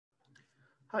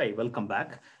Hi, welcome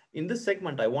back. In this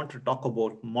segment, I want to talk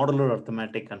about modular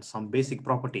arithmetic and some basic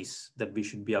properties that we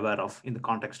should be aware of in the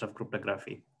context of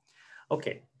cryptography.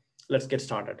 Okay, let's get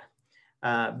started.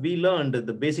 We learned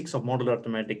the basics of modular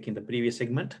arithmetic in the previous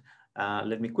segment.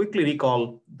 Let me quickly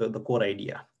recall the core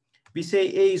idea. We say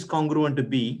A is congruent to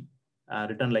B,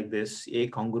 written like this, A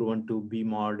congruent to B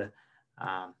mod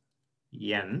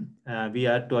n. We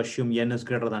are to assume n is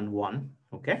greater than 1,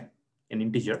 okay, an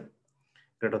integer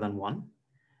greater than 1.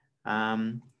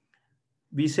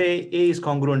 We say A is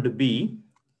congruent to B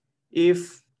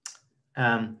if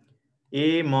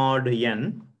A mod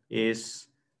n is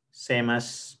same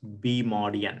as B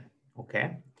mod n,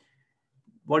 okay?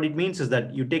 What it means is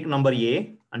that you take number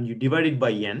A and you divide it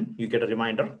by n, you get a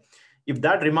remainder. If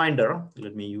that remainder,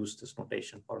 let me use this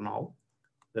notation for now,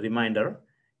 the remainder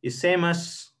is same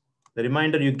as the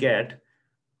remainder you get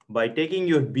by taking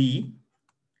your B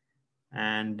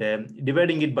and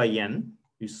dividing it by n,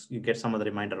 you get some other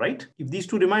remainder, right? If these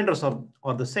two reminders are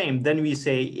the same, then we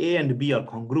say A and B are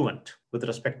congruent with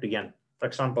respect to n. For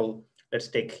example, let's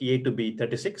take A to be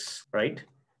 36, right?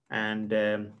 And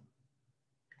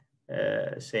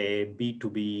say B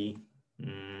to be,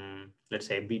 let's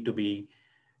say B to be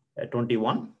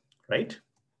 21, right?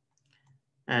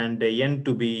 And n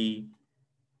to be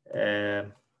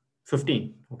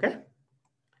 15, okay?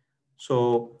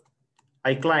 So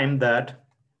I claim that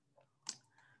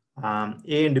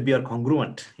A and B are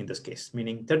congruent in this case,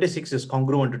 meaning 36 is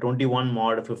congruent to 21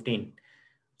 mod 15.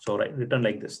 So written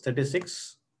like this,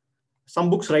 36. Some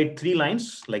books write 3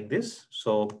 lines like this.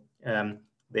 So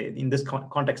in this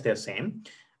context, they're same.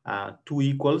 2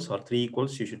 equals or 3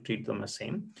 equals, you should treat them as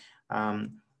same,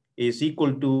 is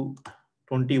equal to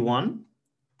 21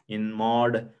 in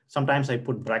mod. Sometimes I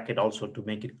put bracket also to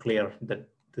make it clear that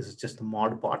this is just the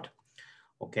mod part.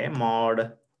 Okay,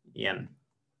 mod n.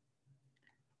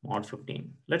 Mod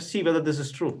 15. Let's see whether this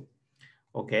is true.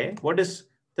 Okay, what is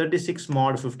 36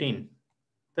 mod 15?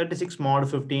 36 mod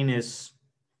 15 is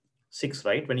 6,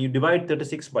 right? When you divide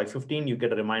 36 by 15, you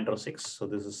get a remainder of 6. So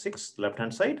this is 6,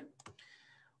 left-hand side.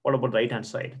 What about right-hand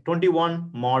side? 21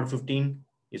 mod 15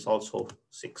 is also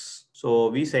 6. So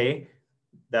we say,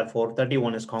 therefore,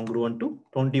 31 is congruent to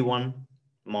 21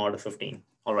 mod 15.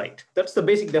 All right, that's the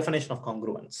basic definition of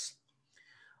congruence.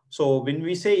 So when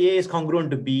we say A is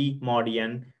congruent to B mod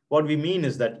n, what we mean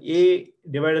is that A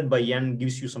divided by n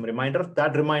gives you some remainder.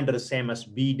 That remainder is same as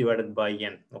B divided by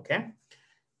n, okay?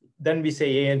 Then we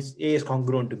say A is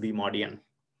congruent to B mod n,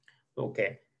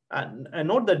 okay? And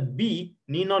note that B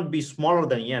need not be smaller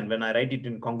than n when I write it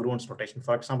in congruence notation.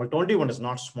 For example, 21 is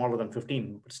not smaller than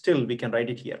 15, but still we can write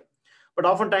it here. But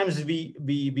oftentimes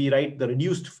we write the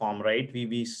reduced form, right?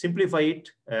 We simplify it.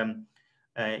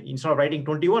 Instead of writing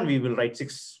 21, we will write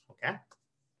 6, okay?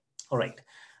 All right.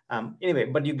 Anyway,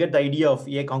 but you get the idea of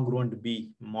A congruent to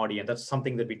B mod n. That's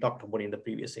something that we talked about in the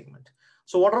previous segment.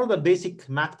 So what are the basic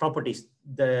math properties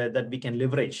that we can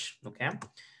leverage, okay?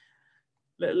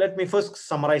 Let me first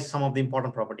summarize some of the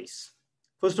important properties.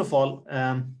 First of all,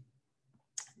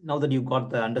 now that you've got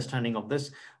the understanding of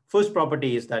this, first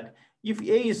property is that if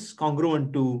A is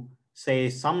congruent to, say,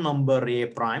 some number A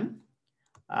prime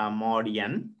mod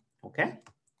n, okay?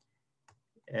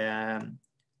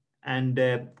 And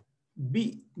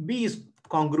B is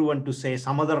congruent to, say,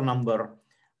 some other number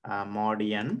mod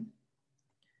n,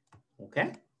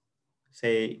 okay?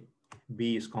 Say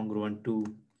B is congruent to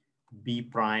B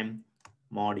prime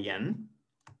mod n.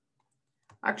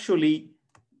 Actually,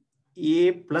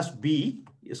 A plus B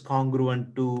is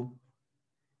congruent to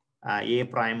A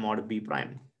prime mod B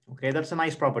prime. Okay, that's a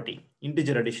nice property.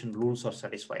 Integer addition rules are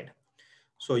satisfied.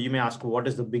 So you may ask, what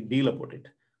is the big deal about it?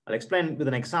 I'll explain with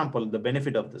an example the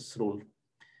benefit of this rule.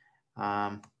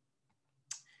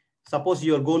 Suppose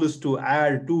your goal is to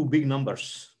add 2 big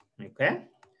numbers, okay?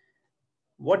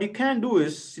 What you can do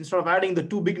is, instead of adding the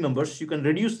 2 big numbers, you can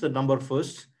reduce the number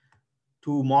first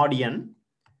to mod n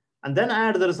and then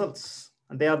add the results,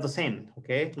 and they are the same,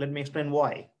 okay? Let me explain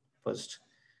why first.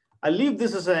 I'll leave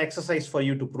this as an exercise for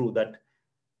you to prove that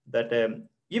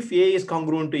if A is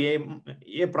congruent to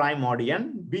A prime mod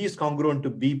n, B is congruent to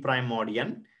B prime mod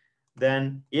n,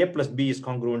 then A plus B is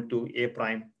congruent to A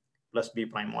prime plus B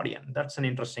prime mod n. That's an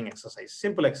interesting exercise.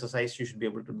 Simple exercise, you should be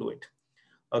able to do it.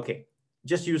 Okay,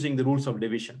 just using the rules of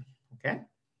division, okay?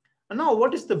 And now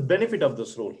what is the benefit of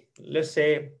this rule? Let's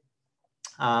say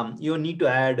you need to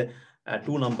add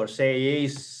 2 numbers. Say A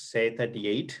is, say,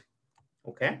 38,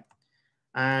 okay?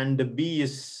 And B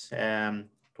is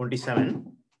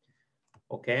 27,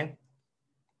 okay?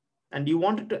 And you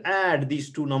wanted to add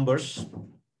these 2 numbers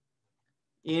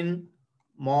in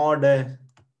mod,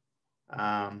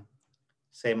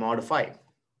 say, mod 5,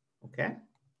 okay?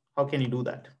 How can you do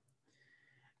that?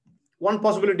 One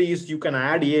possibility is you can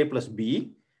add A plus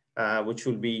B, which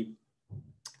will be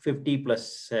 50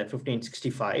 plus 15,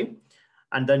 65.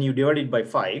 And then you divide it by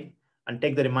 5 and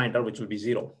take the remainder, which will be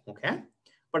 0. Okay.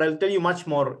 But I'll tell you much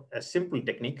more a simple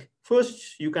technique.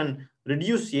 First, you can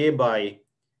reduce A by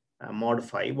mod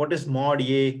 5. What is mod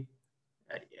A?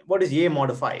 What is A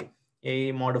mod 5?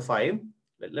 A mod 5.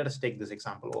 Let us take this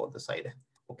example over the side.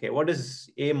 Okay. What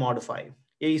is A mod 5?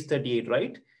 A is 38,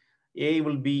 right? A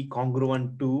will be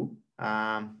congruent to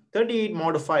 38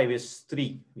 mod 5 is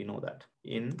 3. We know that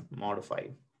in mod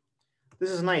 5. This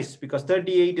is nice because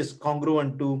 38 is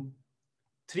congruent to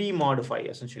 3 mod 5,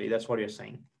 essentially. That's what you're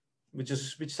saying, which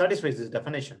satisfies this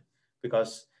definition,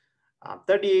 because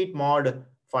 38 mod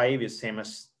 5 is same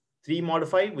as 3 mod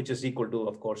 5, which is equal to,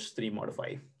 of course, 3 mod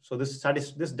 5. So this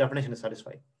definition is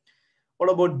satisfied.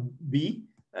 What about B?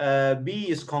 B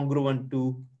is congruent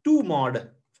to 2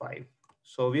 mod 5.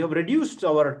 So we have reduced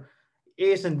our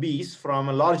A's and B's from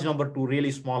a large number to really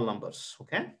small numbers.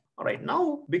 Okay. All right.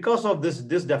 Now, because of this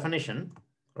definition,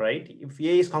 right? If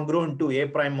A is congruent to A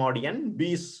prime mod n,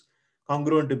 B is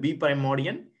congruent to B prime mod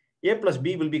n, A plus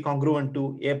B will be congruent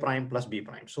to A prime plus B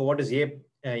prime. So what is A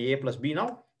plus B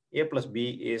now? A plus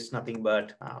B is nothing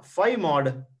but 5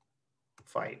 mod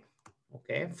 5.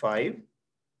 Okay. 5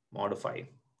 mod 5.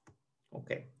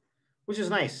 Okay. Which is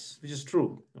nice, which is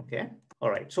true. Okay. All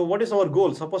right. So what is our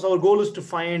goal? Suppose our goal is to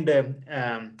find the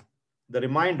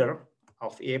remainder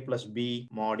of A plus B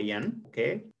mod n.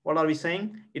 Okay. What are we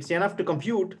saying? It's enough to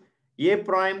compute A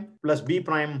prime plus B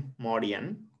prime mod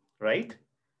n, right?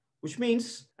 Which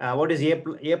means what is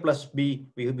A plus B?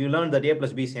 We learned that A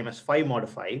plus B is same as 5 mod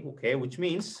 5. Okay. Which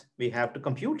means we have to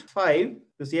compute 5.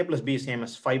 This A plus B is same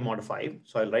as 5 mod 5.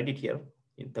 So I'll write it here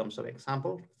in terms of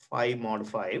example, 5 mod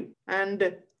 5.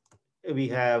 And we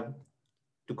have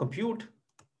to compute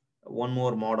one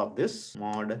more mod of this,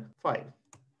 mod 5,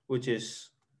 which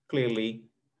is clearly,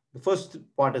 the first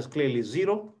part is clearly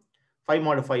 0. 5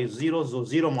 mod 5 is 0, so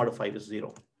 0 mod 5 is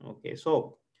 0. Okay,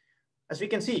 so as we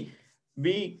can see,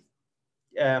 we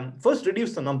first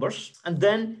reduced the numbers and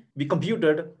then we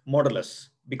computed modulus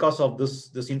because of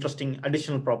this interesting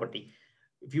additional property.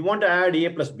 If you want to add A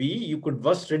plus B, you could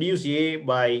first reduce A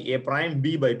by A prime,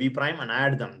 B by B prime, and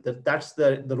add them. That's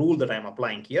the rule that I'm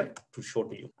applying here to show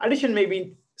to you. Addition may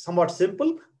be somewhat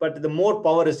simple, but the more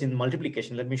power is in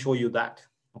multiplication. Let me show you that.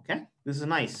 Okay, this is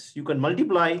nice. You can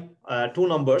multiply two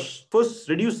numbers. First,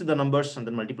 reduce the numbers and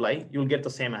then multiply. You'll get the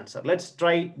same answer. Let's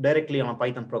try directly on a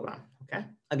Python program. Okay.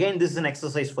 Again, this is an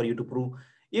exercise for you to prove.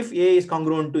 If A is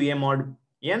congruent to A mod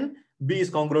n, B is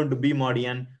congruent to B mod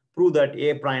n, prove that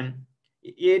A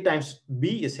times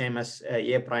B is same as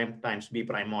A prime times B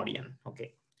prime mod n.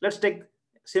 Okay, let's take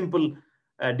simple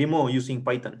demo using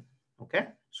Python. Okay,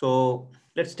 so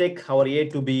let's take our A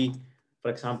to B.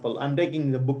 For example, I'm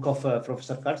taking the book of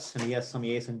Professor Kurtz, and he has some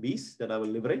A's and B's that I will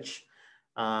leverage.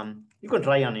 You can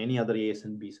try on any other A's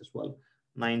and B's as well.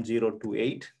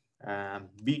 9028,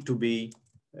 B to B,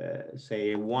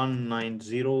 say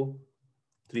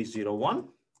 190301.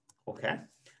 Okay,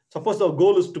 suppose the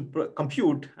goal is to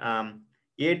compute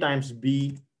A times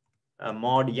B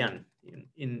mod n.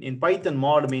 In Python,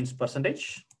 mod means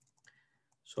percentage.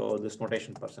 So this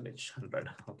notation percentage 100.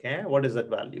 Okay, what is that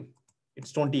value?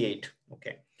 It's 28.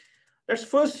 Okay, let's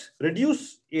first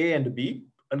reduce A and B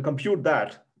and compute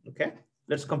that. Okay,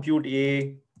 let's compute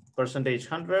A percentage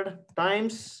 100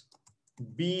 times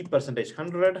B percentage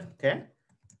 100. Okay,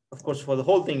 of course, for the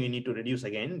whole thing, we need to reduce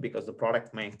again because the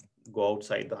product may go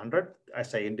outside the 100.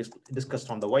 As I discussed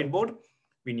on the whiteboard,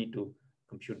 we need to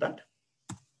compute that,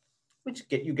 which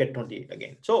you get 28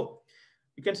 again. So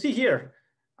you can see here,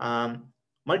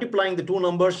 multiplying the two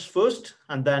numbers first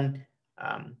and then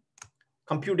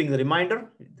computing the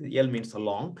remainder. The L means the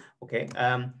long. Okay,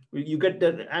 you get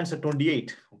the answer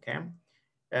 28. Okay,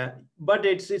 but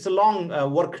it's a long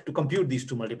work to compute these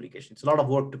two multiplications. It's a lot of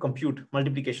work to compute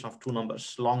multiplication of two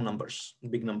numbers, long numbers,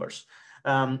 big numbers.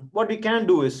 What we can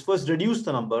do is first reduce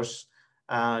the numbers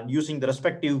using the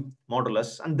respective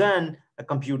modulus and then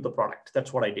compute the product.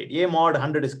 That's what I did. A mod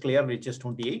 100 is clear, it's just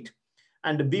 28,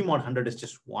 and B mod 100 is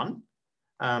just 1.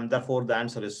 Therefore, the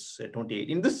answer is 28.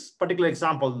 In this particular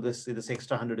example, this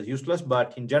extra 100 is useless,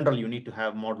 but in general, you need to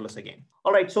have modulus again.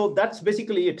 All right, so that's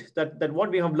basically it. That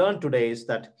what we have learned today is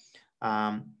that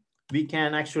we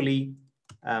can actually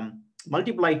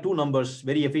multiply two numbers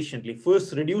very efficiently.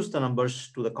 First, reduce the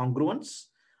numbers to the congruence,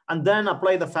 and then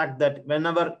apply the fact that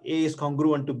whenever A is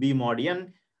congruent to B mod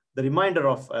n, the remainder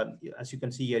of, as you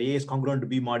can see here, A is congruent to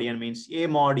B mod n means A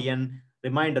mod n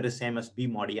remainder is same as B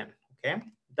mod n. Okay.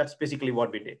 That's basically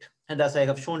what we did. And as I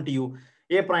have shown to you,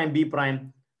 A prime, B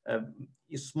prime,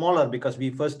 is smaller because we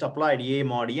first applied a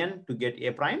mod n to get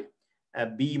a prime,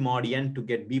 b mod n to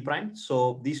get b prime.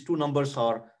 So these two numbers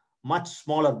are much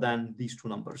smaller than these two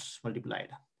numbers multiplied.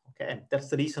 Okay, that's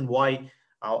the reason why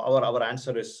our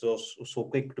answer is so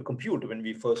quick to compute when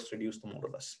we first reduce the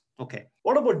modulus. Okay,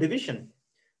 what about division?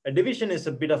 Division is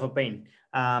a bit of a pain.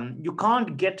 You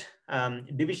can't get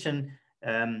division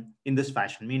in this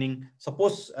fashion, meaning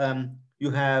suppose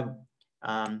you have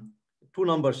two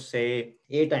numbers, say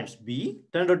a times b,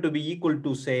 turned out to be equal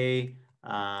to, say,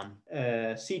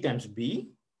 c times b,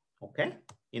 okay,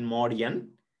 in mod n.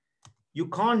 You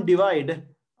can't divide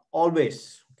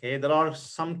always. Okay, there are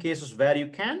some cases where you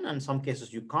can and some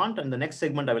cases you can't. And the next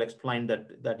segment, I will explain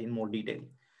that in more detail.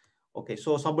 Okay,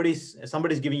 so somebody's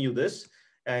giving you this.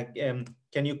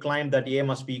 Can you claim that A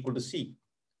must be equal to C?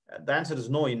 The answer is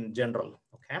no in general.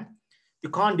 Okay, you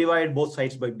can't divide both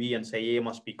sides by B and say A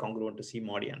must be congruent to C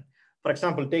mod n. For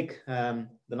example, take the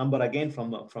number again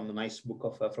from the nice book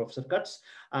of Professor Cutts.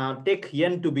 Take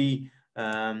n to be,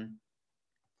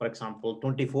 for example,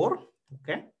 24.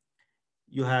 Okay,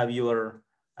 you have your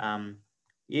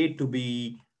A to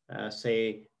be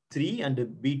say 3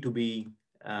 and B to be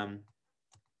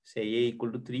say A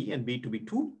equal to 3 and B to be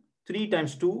 2. 3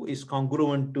 times 2 is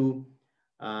congruent to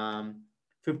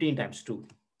 15 times 2.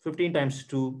 15 times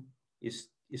 2 is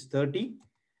 30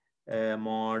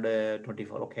 mod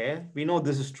 24. Okay, we know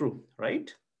this is true,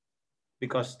 right?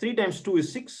 Because 3 times 2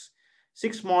 is 6.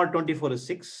 6 mod 24 is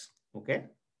 6. Okay.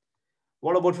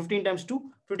 What about 15 times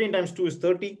 2? 15 times 2 is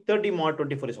 30. 30 mod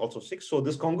 24 is also 6. So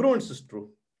this congruence is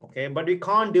true. Okay, but we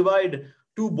can't divide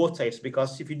 2 both sides,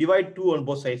 because if you divide 2 on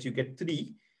both sides, you get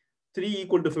 3. 3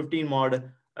 equal to 15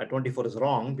 mod 24 is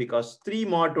wrong, because 3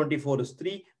 mod 24 is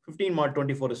 3. 15 mod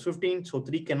 24 is 15. So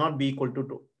 3 cannot be equal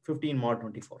to 15 mod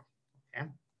 24. Okay.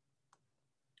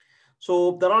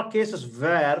 So there are cases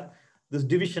where this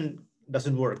division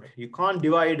doesn't work. You can't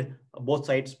divide both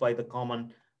sides by the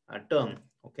common term.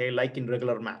 Okay, like in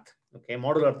regular math. Okay,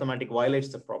 modular arithmetic violates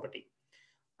the property.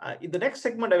 In the next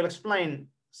segment, I will explain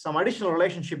some additional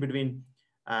relationship between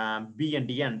B and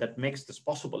Dn that makes this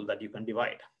possible, that you can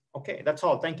divide. Okay, that's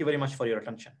all. Thank you very much for your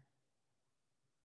attention.